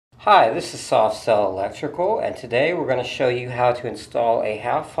Hi, this is Soft Cell Electrical, and today we're going to show you how to install a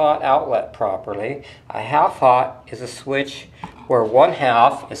half-hot outlet properly. A half-hot is a switch where one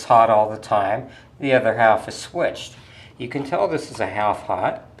half is hot all the time, the other half is switched. You can tell this is a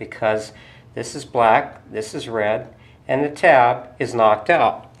half-hot because this is black, this is red, and the tab is knocked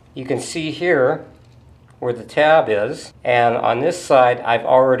out. You can see here where the tab is, and on this side I've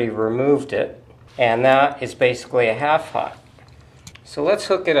already removed it, and that is basically a half-hot. So let's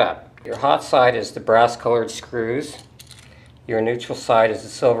hook it up. Your hot side is the brass colored screws. Your neutral side is the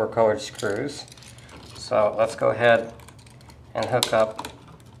silver colored screws. So let's go ahead and hook up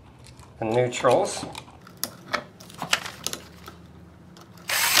the neutrals.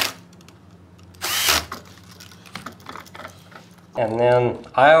 And then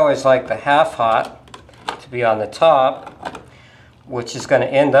I always like the half hot to be on the top, which is going to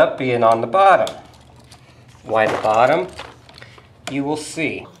end up being on the bottom. Why the bottom? You will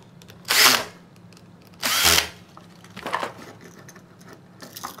see.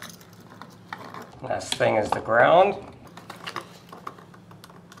 Last thing is the ground.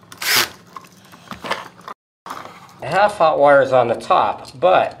 The half-hot wire is on the top,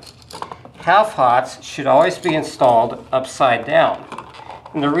 but half-hots should always be installed upside down.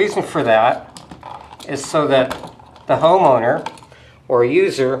 And the reason for that is so that the homeowner or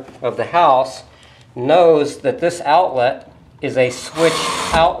user of the house knows that this outlet is a switch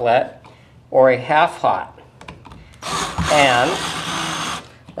outlet or a half-hot. And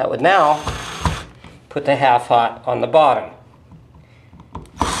that would now put the half-hot on the bottom,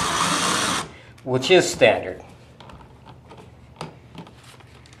 which is standard.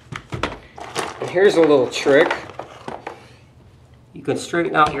 And here's a little trick. You can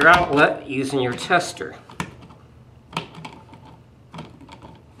straighten out your outlet using your tester.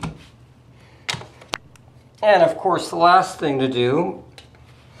 And of course, the last thing to do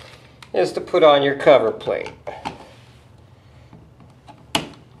is to put on your cover plate.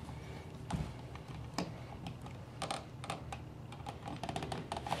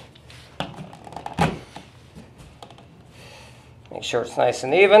 Make sure it's nice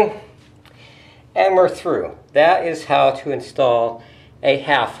and even. And we're through. That is how to install a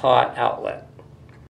half-hot outlet.